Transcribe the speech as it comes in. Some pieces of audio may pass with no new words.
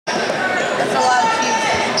a lot of cute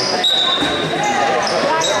things.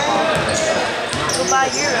 Go buy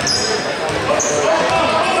yours.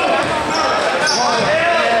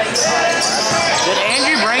 Did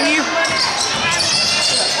Andrew bring you?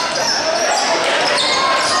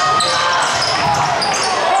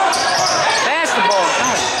 Basketball.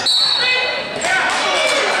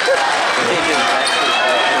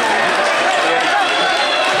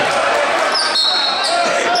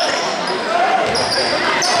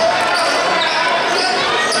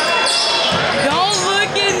 Don't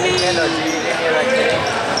look at me.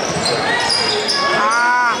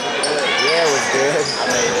 Yeah, it was good.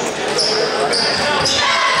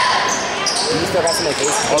 You still got some like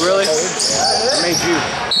face. Oh really? I made you.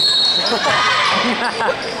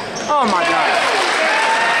 Oh my god.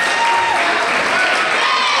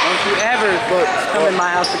 Don't you ever come in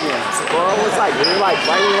my house again. Well, it was like, we were like,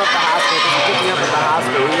 right when we left the hospital, because he picked me up at the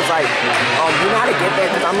hospital, he was like, you know how to get there,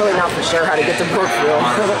 because I'm really not for sure how to get to Brookville.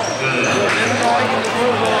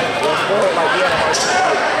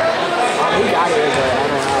 He got here, but I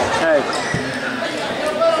don't know. Hey.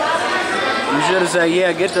 You should have said,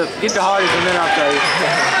 yeah, get the hardest and then I'll tell you.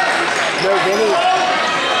 No, then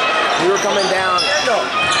we were coming down.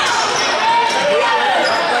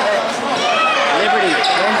 Liberty,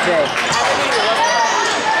 Wednesday.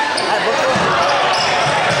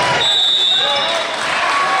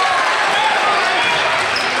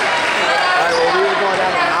 Alright, well, we were going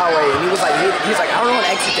down the highway, and he was like, I don't know what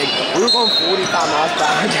exit take. We were going 45 miles per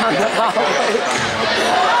hour down the highway.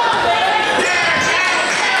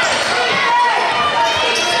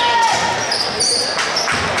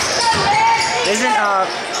 Isn't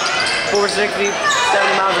 460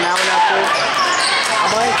 70 miles an hour now too? How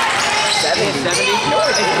much? 70.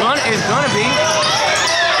 It's gonna be.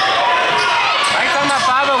 Are you talking about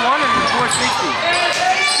 501 or 460?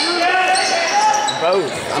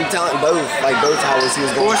 Both. I'm telling both. Like both highways he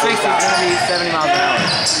was going 460 is gonna be 70 miles an hour.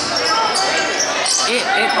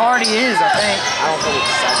 It already is, I think. I don't think it's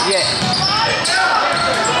 70. Yeah.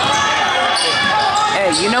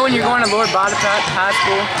 Hey, you know when you're going to Lord Botetourt High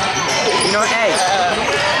School? You know, hey,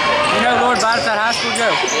 you know Lord Botetourt High School, Joe?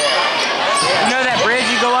 Yeah. You know that bridge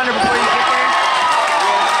you go under before you get there?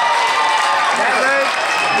 That road?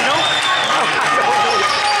 You don't?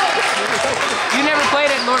 You never played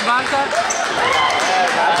at Lord Botetourt?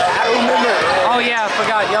 I remember. Oh yeah, I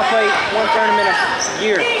forgot. Y'all play one tournament a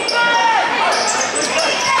year.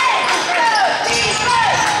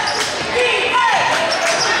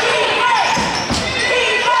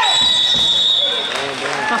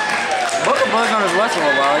 Book a buzz on his whistle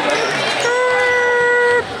a while. He's like,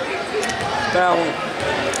 foul.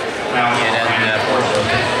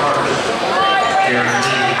 Yeah, that's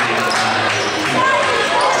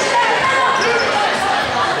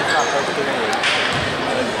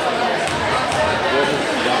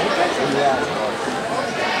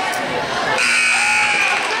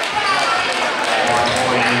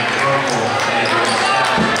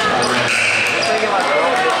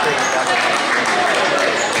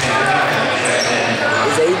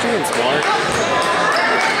Is Adrian smart?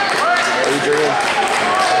 Adrian.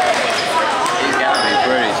 He's got to be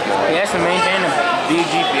pretty smart. He has to maintain a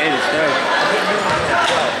BGPA to stay.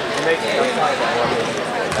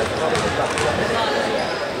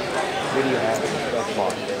 Who do you have?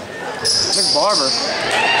 Big Barber.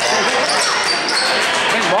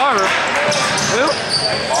 Big Barber? Who?